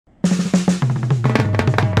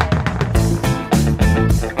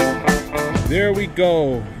There we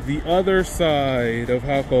go, the other side of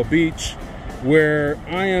Jaco Beach, where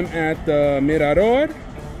I am at the Mirador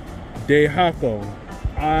de Jaco.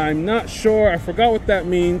 I'm not sure, I forgot what that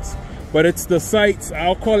means, but it's the sights,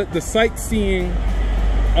 I'll call it the sightseeing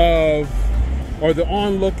of, or the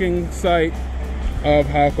onlooking site of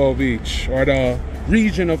Jaco Beach, or the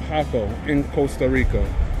region of Jaco in Costa Rica.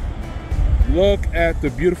 Look at the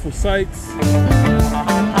beautiful sights.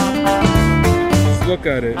 Just look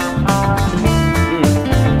at it.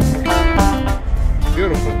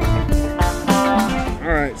 Beautiful.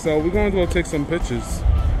 Alright, so we're going to go take some pictures,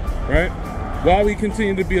 right? While we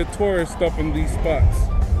continue to be a tourist up in these spots,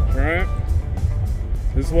 right?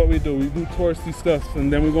 This is what we do. We do touristy stuff,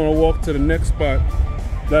 and then we're going to walk to the next spot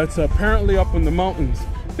that's apparently up in the mountains.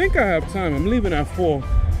 I think I have time. I'm leaving at 4.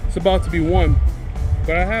 It's about to be 1,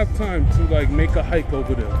 but I have time to like make a hike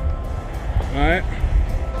over there. Alright?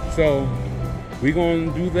 So we're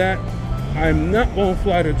going to do that. I'm not going to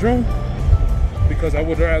fly the drone because I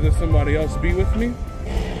would rather somebody else be with me.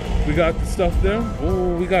 We got the stuff there.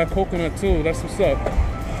 Oh, we got coconut too. That's what's up.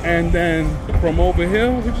 And then from over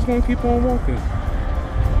here, we're just gonna keep on walking.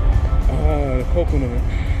 Oh, the coconut.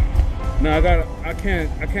 Now I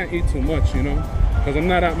can't eat too much, you know, because I'm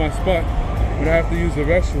not at my spot, but I have to use the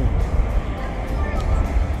restroom.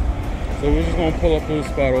 So we're just gonna pull up to the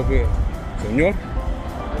spot over here. Señor,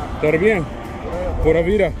 ¿todo bien? Pura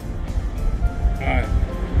vida. All right.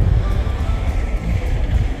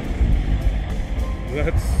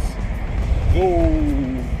 Let's go.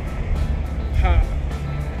 Ha.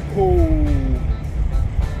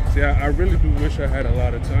 Oh. See, I really do wish I had a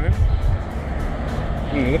lot of time.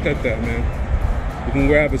 Look at that, man. You can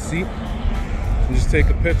grab a seat and just take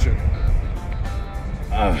a picture.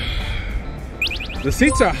 The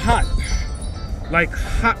seats are hot. Like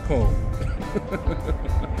hot cold.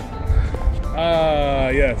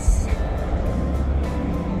 Yes.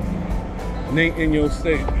 Nate in your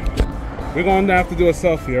state. We're going to have to do a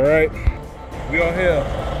selfie, all right? We are here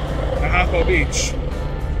at Jaco Beach.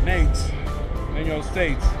 Nate in your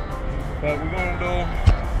state. But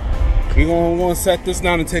we're going to set this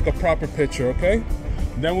down and take a proper picture, okay?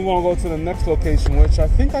 Then we're going to go to the next location, which I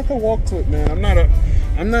think I can walk to it, man.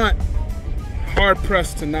 I'm not hard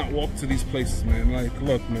pressed to not walk to these places, man. Like,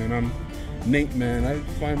 look, man, I'm Nate, man. I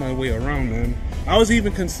find my way around, man. I was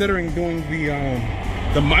even considering doing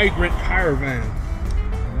the migrant caravan.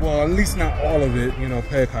 Well, at least not all of it, you know,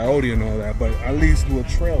 pay a coyote and all that, but at least do a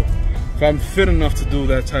trail. If I'm fit enough to do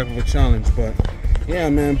that type of a challenge. But yeah,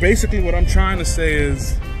 man, basically what I'm trying to say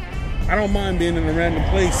is I don't mind being in a random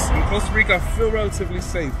place. In Costa Rica, I feel relatively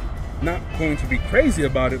safe. Not going to be crazy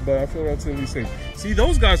about it, but I feel relatively safe. See,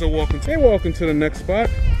 those guys are walking. They're walking to the next spot.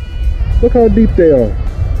 Look how deep they are.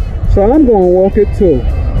 So I'm going to walk it too.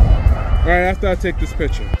 All right, after I take this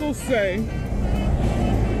picture. We'll say,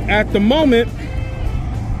 at the moment,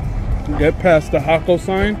 get past the Jaco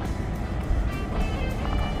sign.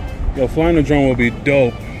 Yo, flying the drone will be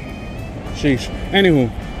dope. Sheesh. Anywho,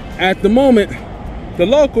 at the moment, the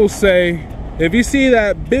locals say, if you see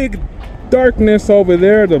that big darkness over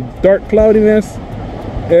there, the dark cloudiness,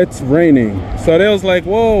 it's raining. So they was like,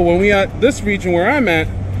 whoa, when we at this region where I'm at,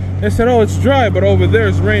 they said, oh, it's dry, but over there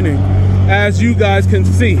it's raining. As you guys can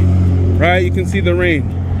see, right? You can see the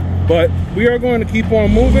rain. But we are going to keep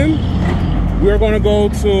on moving. We are going to go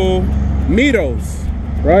to Miro's,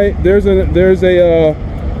 right? There's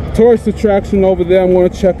a tourist attraction over there I'm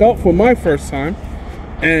going to check out for my first time.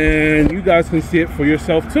 And you guys can see it for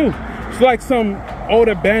yourself too. It's like some old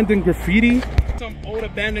abandoned graffiti. Some old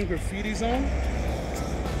abandoned graffiti zone.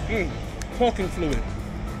 Talking fluid.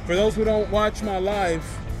 For those who don't watch my live,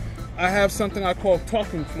 I have something I call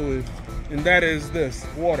talking fluid. And that is this,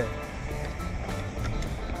 water.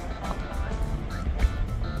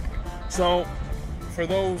 So, for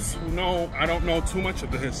those who know, I don't know too much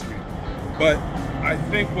of the history. But I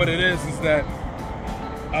think what it is that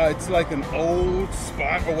it's like an old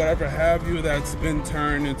spot or whatever have you that's been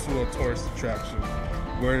turned into a tourist attraction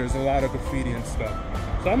where there's a lot of graffiti and stuff.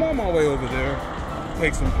 So I'm on my way over there,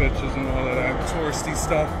 take some pictures and all of that touristy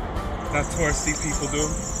stuff that touristy people do.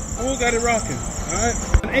 And we'll get it rocking, all right?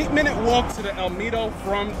 An 8-minute walk to the El Miro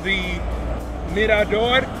from the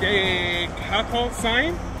Mirador de Jaco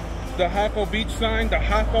sign, the Jaco Beach sign, the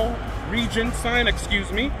Jaco region sign,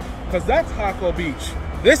 excuse me, because that's Jaco Beach.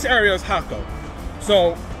 This area is Jaco.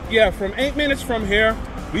 So yeah, from 8 minutes from here,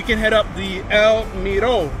 we can head up the El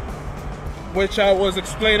Miro, which I was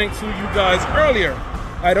explaining to you guys earlier.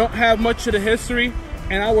 I don't have much of the history,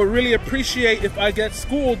 and I would really appreciate if I get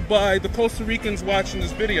schooled by the Costa Ricans watching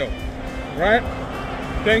this video, right?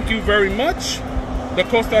 Thank you very much, the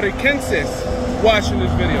Costa Ricenses watching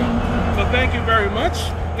this video. So thank you very much.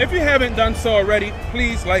 If you haven't done so already,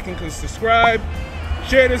 please like and subscribe.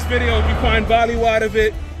 Share this video if you find value out of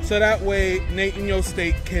it, so that way Nate in your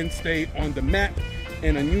state can stay on the map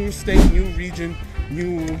in a new state, new region,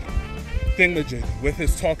 new thingamajig with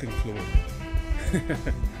his talking fluid.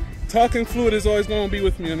 Talking fluid is always going to be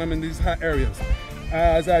with me when I'm in these hot areas.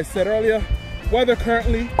 As I said earlier, weather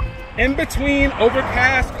currently in between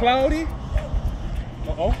overcast, cloudy.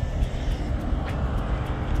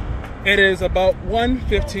 It is about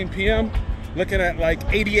 1:15 p.m. looking at like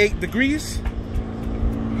 88 degrees.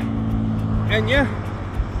 And yeah,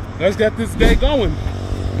 let's get this day going.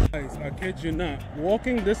 Guys, I kid you not,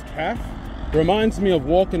 walking this path reminds me of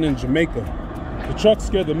walking in Jamaica. The truck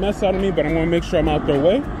scared the mess out of me, but I'm gonna make sure I'm out their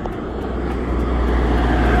way.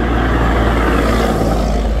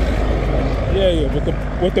 Yeah,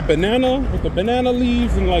 with the banana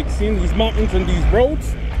leaves and like seeing these mountains and these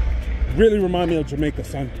roads, really remind me of Jamaica,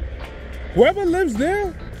 son. Whoever lives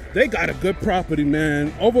there, they got a good property,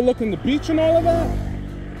 man. Overlooking the beach and all of that.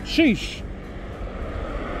 Sheesh.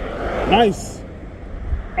 Nice.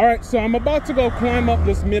 All right, so I'm about to go climb up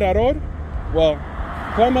this Miro. Well,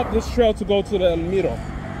 climb up this trail to go to the Miro.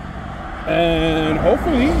 And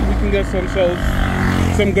hopefully we can get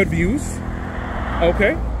some good views.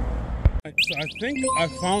 Okay. So I think I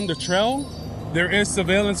found the trail. There is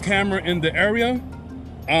surveillance camera in the area.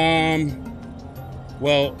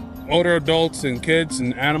 Well, older adults and kids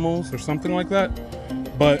and animals or something like that.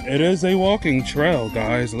 But it is a walking trail,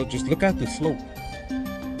 guys. Just look at the slope.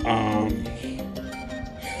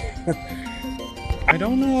 I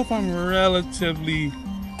don't know if I'm relatively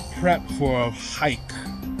prepped for a hike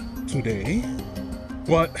today,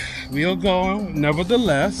 but we'll go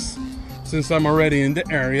nevertheless. Since I'm already in the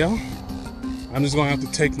area, I'm just gonna have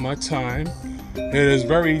to take my time. It is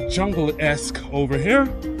very jungle-esque over here,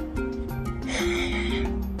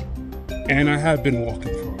 and I have been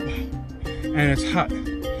walking for a while, and it's hot,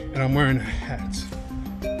 and I'm wearing a hat,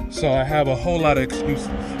 so I have a whole lot of excuses.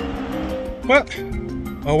 But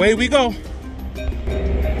away we go.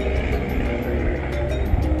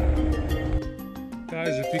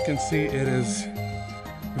 Guys, if you can see, it is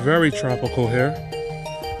very tropical here,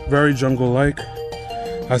 very jungle-like.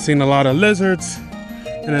 I've seen a lot of lizards,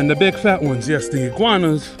 and then the big fat ones, yes, the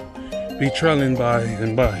iguanas, be trailing by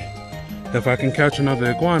and by. If I can catch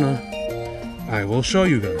another iguana, I will show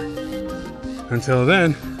you guys. Until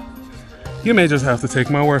then, you may just have to take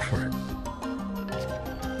my word for it.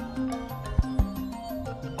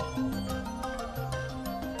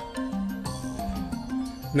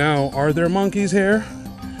 Now, are there monkeys here?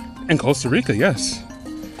 In Costa Rica, yes.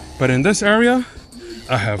 But in this area,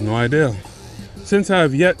 I have no idea. Since I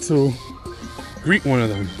have yet to greet one of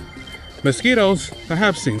them. Mosquitoes, I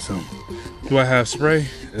have seen some. Do I have spray?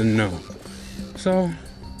 No. So,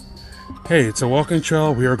 hey, it's a walking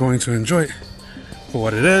trail. We are going to enjoy it for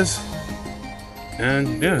what it is.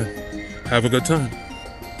 And yeah, have a good time.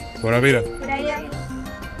 Pura vida.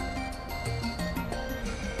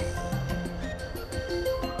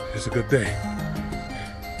 It's a good day.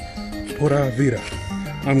 Pura vida.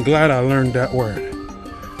 I'm glad I learned that word.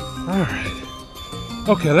 All right.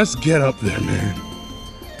 Okay, let's get up there, man.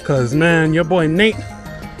 Cause man, your boy Nate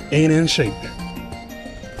ain't in shape.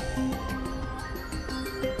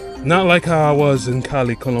 Not like how I was in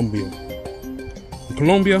Cali, Colombia. In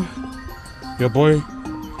Colombia, your boy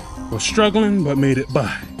was struggling but made it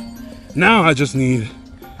by. Now I just need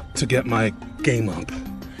to get my game up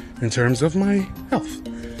in terms of my health.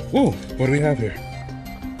 Whoa, what do we have here?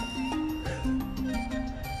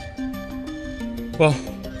 Well,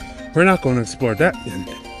 we're not going to explore that end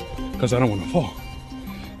because I don't want to fall.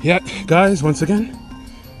 Yet, guys, once again,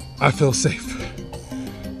 I feel safe.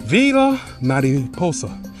 Villa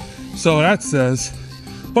Mariposa. So that says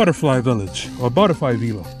Butterfly Village or Butterfly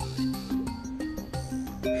Villa.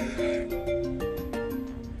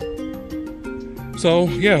 So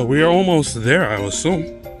yeah, we are almost there, I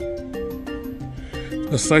assume.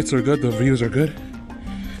 The sights are good, the views are good.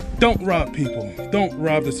 Don't rob people. Don't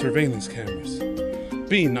rob the surveillance cameras.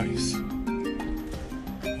 Be nice.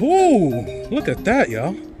 Ooh, look at that,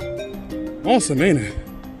 y'all. Awesome, ain't it?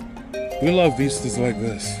 We love vistas like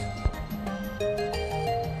this.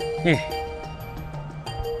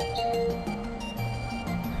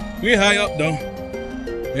 We high up though.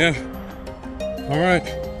 Yeah. All right.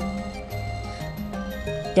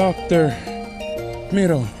 Dr.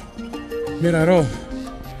 Miro. Miro.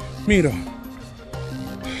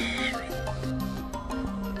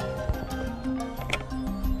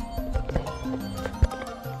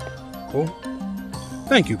 Cool.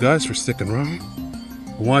 Thank you guys for sticking around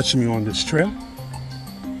and watching me on this trail.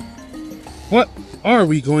 What? are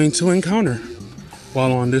we going to encounter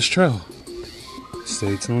while on this trail?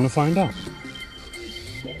 Stay tuned to find out.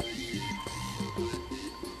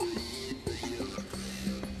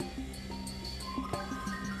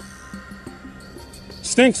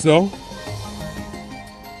 Stinks though.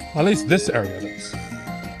 At least this area does.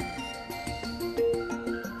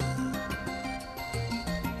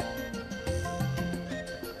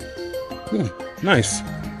 Nice.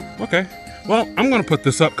 Okay. Well, I'm gonna put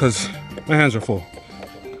this up because my hands are full.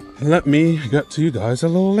 Let me get to you guys a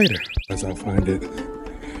little later as I'll find it.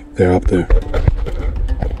 They're up there.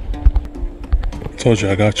 Told you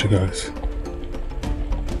I got you guys.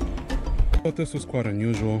 I thought this was quite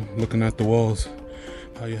unusual looking at the walls.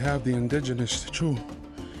 How you have the indigenous true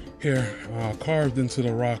here carved into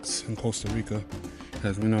the rocks in Costa Rica.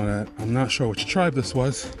 As we know that, I'm not sure which tribe this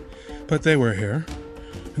was, but they were here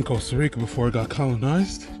in Costa Rica before it got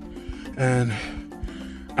colonized. And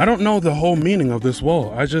I don't know the whole meaning of this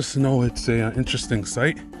wall. I just know it's an interesting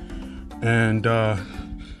site and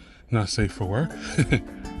not safe for work.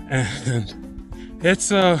 And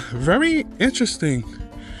it's a very interesting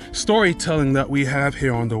storytelling that we have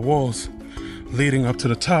here on the walls leading up to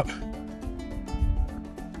the top.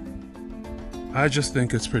 I just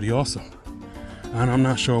think it's pretty awesome. And I'm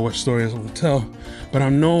not sure what story it's going to tell, but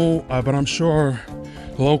I'm sure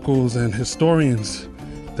locals and historians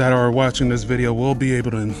that are watching this video will be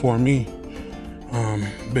able to inform me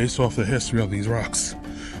based off the history of these rocks,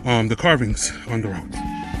 the carvings on the rocks.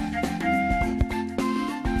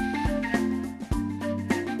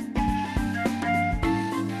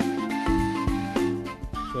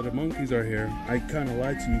 So the monkeys are here. I kind of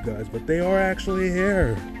lied to you guys, but they are actually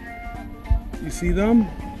here. You see them?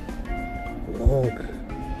 Look,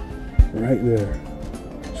 right there,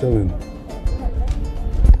 chilling.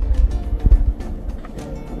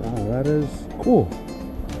 Wow, that is cool.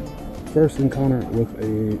 First encounter with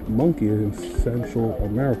a monkey in Central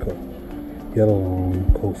America, yet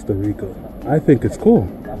alone Costa Rica. I think it's cool.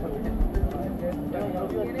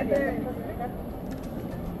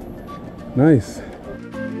 Nice.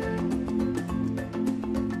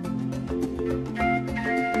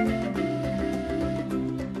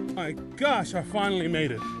 My gosh, I finally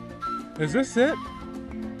made it. Is this it?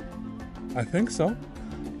 I think so.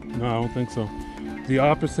 No, I don't think so. The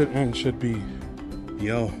opposite end should be,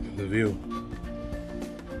 yo, the view.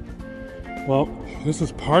 Well, this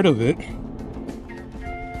is part of it.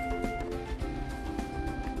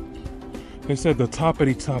 They said the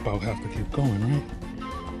toppity top, I'll have to keep going, right?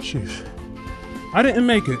 Sheesh. I didn't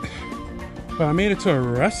make it, but I made it to a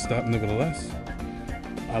rest stop nevertheless.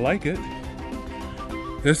 I like it.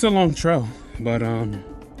 It's a long trail, but I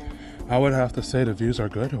would have to say the views are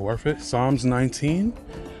good, worth it. Psalms 19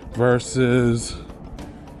 verses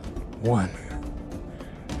 1.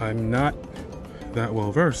 I'm not that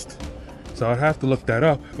well versed, so I'd have to look that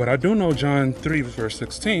up, but I do know John 3 verse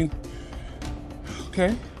 16.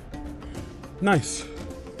 Okay, nice.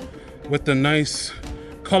 With the nice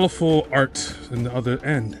colorful art in the other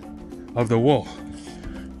end of the wall.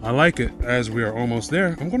 I like it. As we are almost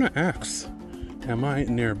there, I'm gonna ask, am I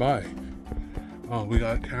nearby? Oh, we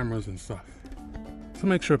got cameras and stuff to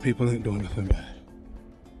make sure people ain't doing nothing bad.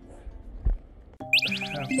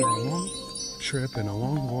 After a long trip and a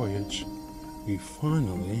long voyage, we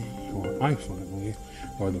finally, or I finally,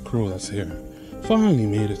 or the crew that's here, finally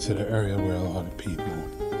made it to the area where a lot of people,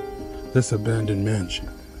 this abandoned mansion.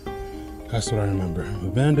 That's what I remember.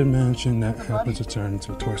 Abandoned mansion that happened to turn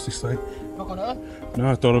into a touristy site.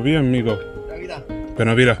 No, todo bien, amigo.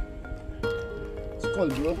 Buena vida.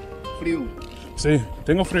 Cold, frío. Sí,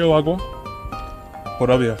 tengo frío agua.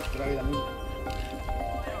 Todavía.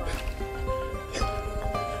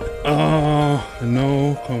 No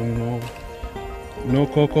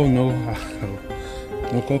coco, no haco.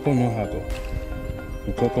 No coco, no haco.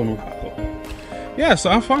 No coco, no haco. Yeah, so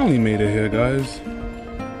I finally made it here, guys.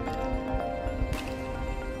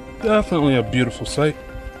 Definitely a beautiful sight.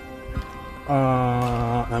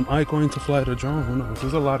 Am I going to fly the drone? Who knows?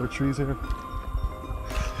 There's a lot of trees here.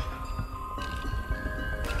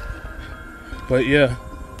 But yeah,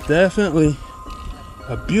 definitely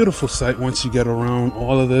a beautiful sight once you get around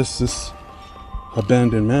all of this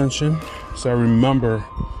abandoned mansion. So I remember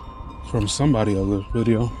from somebody else's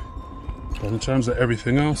video. But in terms of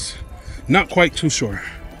everything else, not quite too sure.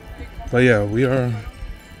 But yeah, we are,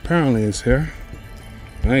 apparently it's here.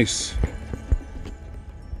 Nice.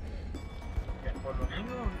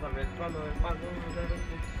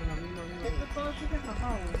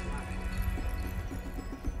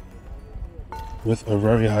 With a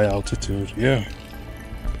very high altitude, yeah.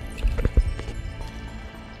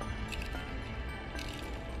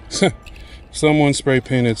 Someone spray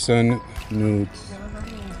painted sun nudes.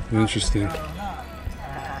 Interesting.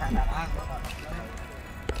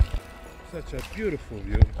 Such a beautiful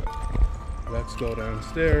view. Let's go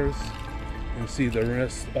downstairs and see the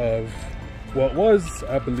rest of what was,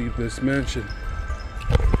 I believe, this mansion.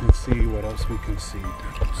 And see what else we can see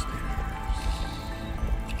downstairs.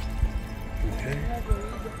 Okay.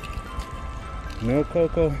 No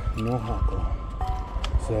cocoa, no hako.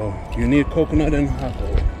 So you need coconut and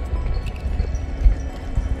hako.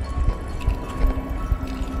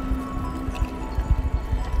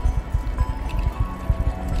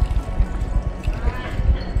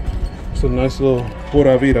 It's a nice little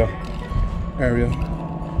pura vida area.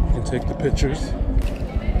 You can take the pictures.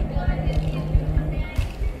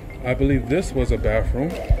 I believe this was a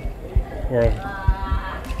bathroom, or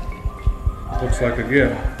looks like a,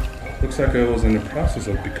 yeah, looks like it was in the process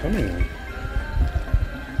of becoming one.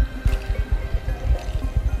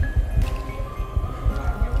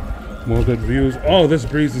 More good views. Oh, this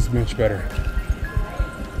breeze is much better.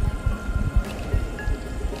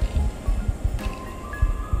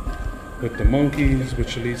 With the monkeys,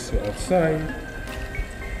 which leads to outside.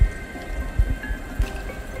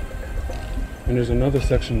 And there's another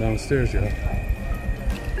section downstairs, y'all.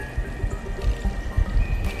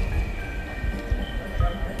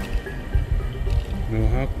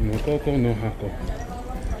 No cocoa, no hako.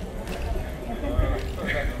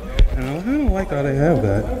 And I don't like how they have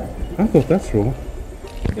that. I thought that's cool.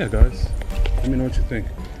 Yeah, guys. Let me know what you think.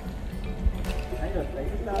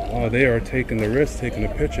 Oh, they are taking the risk, taking a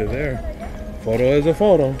picture there. Photo is a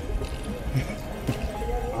photo.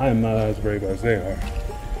 I am not as brave as they are.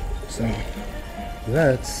 So,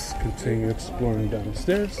 let's continue exploring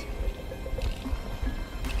downstairs.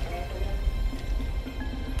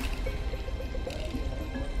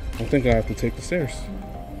 I think I have to take the stairs.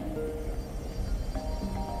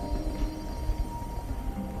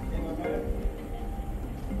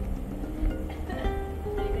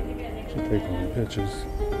 Should take all the pictures.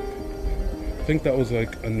 I think that was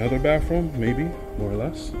like another bathroom, maybe, more or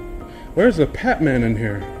less. Where's the Patman in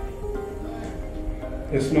here?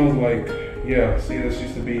 It smells like, yeah, see, this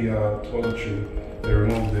used to be toiletry. They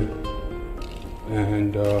removed it.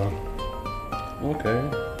 And,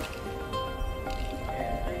 okay.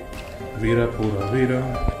 Vida Pura Vida.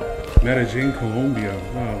 Medellin, Colombia.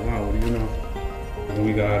 Wow, what do you know? And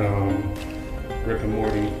we got Rick and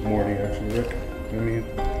Morty actually, Rick, I mean,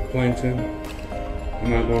 Plankton. I'm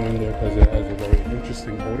not going in there because it has a very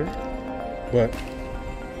interesting odor, but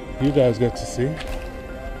you guys get to see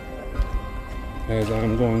as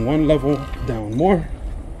I'm going one level down more.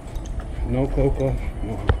 No cocoa,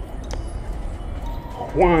 no.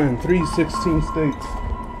 Juan, 316 states.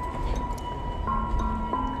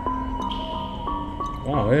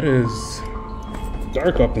 Wow, it is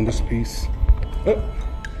dark up in this piece. Oh,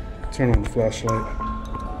 turn on the flashlight.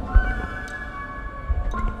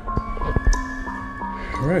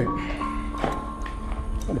 All right,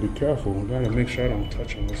 gotta be careful. Gotta make sure I don't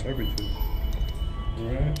touch almost everything.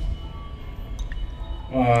 All right.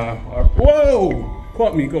 Whoa!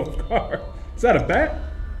 Caught me go car. Is that a bat?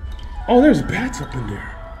 Oh, there's bats up in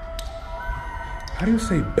there. How do you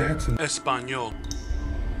say bats in Espanol?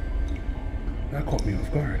 That caught me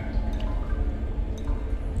off guard.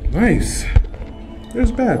 Nice.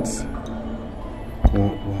 There's bats.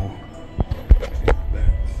 Oh, wow.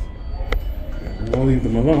 Bats. I'll leave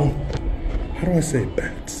them alone. How do I say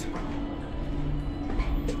bats?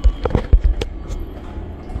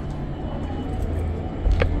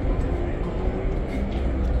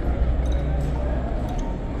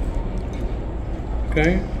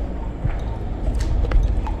 Okay.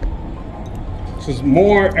 So there's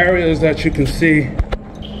more areas that you can see.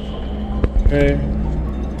 Okay.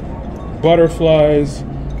 Butterflies.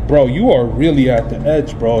 Bro, you are really at the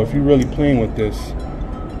edge, bro, if you're really playing with this.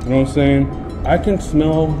 You know what I'm saying? I can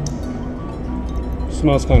smell. It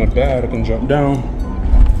smells kind of bad. I can jump down.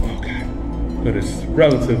 Okay. But it's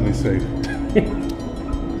relatively safe.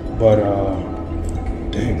 But,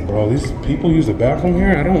 dang, bro, these people use the bathroom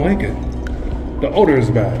here? I don't like it. The odor is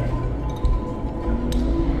bad.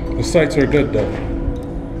 The sights are good though.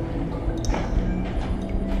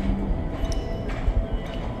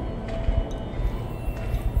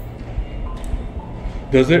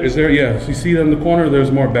 Is there, yeah, if you see them in the corner,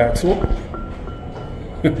 there's more bats. Oh.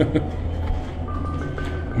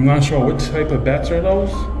 I'm not sure what type of bats are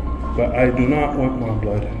those, but I do not want my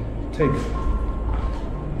blood. Take it.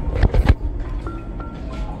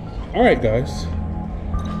 All right, guys.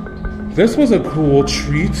 This was a cool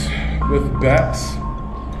treat with bats.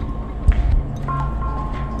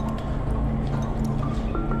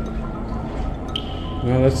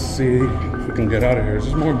 Now let's see if we can get out of here. Is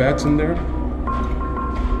there more bats in there?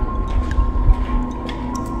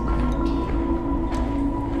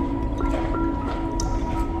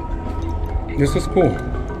 This is cool.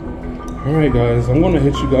 Alright guys, I'm gonna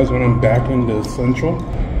hit you guys when I'm back in the Central.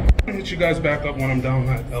 I'm gonna hit you guys back up when I'm down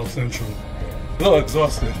at El Central. A little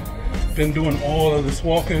exhausted. Been doing all of this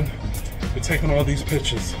walking, been taking all these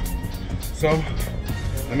pictures. So,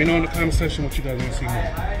 let me know in the comment section what you guys want to see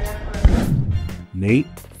more. Nate,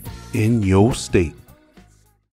 in your state.